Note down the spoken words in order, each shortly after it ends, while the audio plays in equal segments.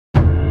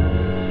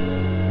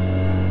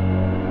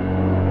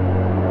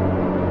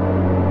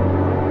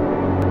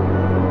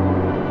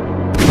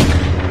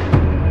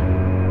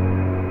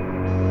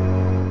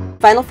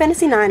Final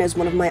Fantasy IX is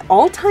one of my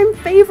all-time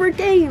favorite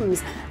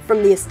games,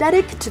 from the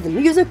aesthetic to the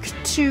music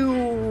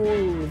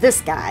to this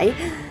guy.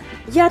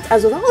 Yet,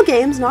 as with all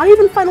games, not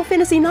even Final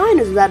Fantasy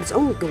IX is without its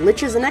own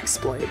glitches and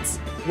exploits.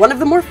 One of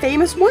the more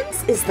famous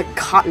ones is the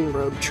Cotton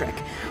Robe trick.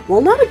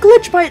 While not a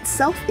glitch by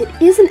itself, it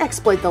is an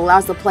exploit that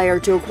allows the player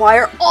to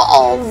acquire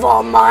all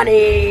the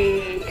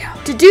money!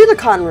 To do the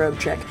Cotton Robe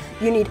trick,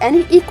 you need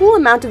any equal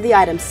amount of the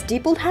items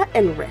Steepled Hat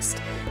and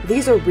Wrist.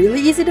 These are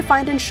really easy to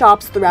find in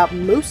shops throughout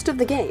most of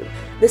the game.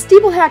 The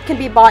Steepled Hat can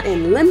be bought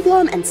in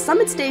Limblum and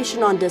Summit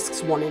Station on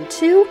discs 1 and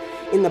 2,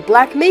 in the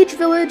Black Mage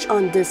Village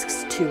on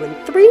discs 2 and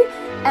 3,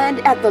 and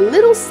at the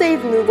Little Save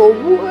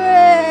Moogle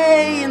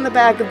way in the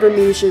back of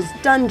Ramish's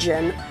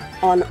dungeon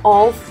on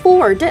all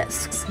 4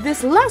 discs.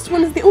 This last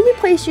one is the only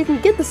place you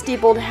can get the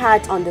Steepled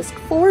Hat on disc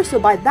 4, so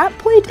by that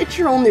point, it's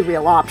your only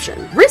real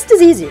option. Wrist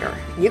is easier.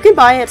 You can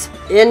buy it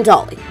in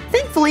Dolly.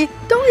 Thankfully,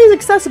 Dolly is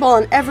accessible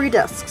on every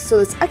disc, so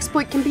this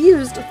exploit can be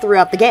used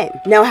throughout the game.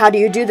 Now, how do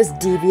you do this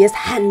devious,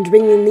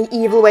 hand-wringingly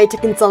evil way to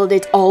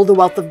consolidate all the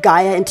wealth of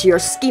Gaia into your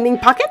scheming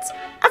pockets?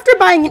 After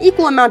buying an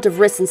equal amount of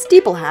wrists and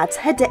steeple hats,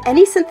 head to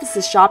any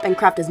synthesis shop and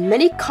craft as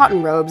many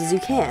cotton robes as you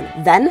can.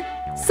 Then,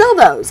 sell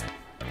those.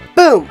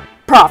 Boom!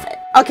 Profit.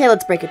 Okay,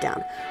 let's break it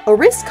down. A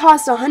wrist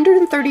costs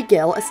 130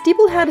 gil, a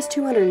steeple hat is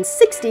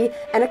 260,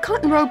 and a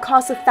cotton robe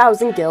costs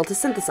 1,000 gil to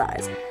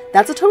synthesize.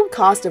 That's a total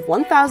cost of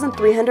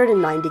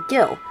 1,390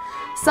 gil.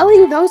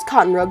 Selling those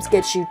cotton robes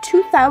gets you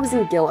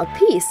 2,000 gil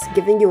apiece,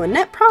 giving you a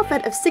net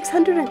profit of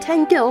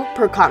 610 gil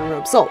per cotton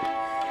robe sold.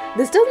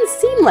 This doesn't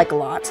seem like a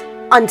lot,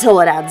 until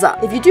it adds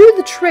up. If you do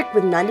the trick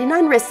with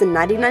 99 wrists and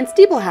 99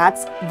 steeple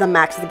hats, the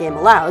max the game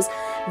allows,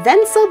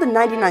 then sell the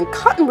 99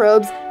 cotton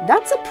robes,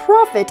 that's a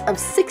profit of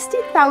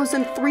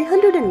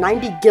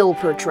 60,390 gil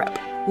per trip.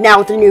 Now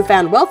with your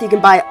newfound wealth, you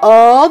can buy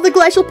all the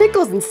glacial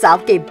pickles and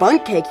Southgate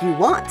bunk cake you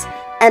want.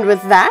 And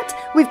with that,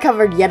 we've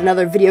covered yet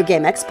another video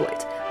game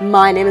exploit.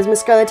 My name is Miss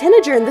Scarlet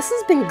Tanager, and this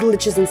has been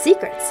Glitches and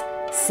Secrets.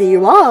 See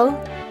you all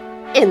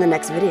in the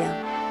next video.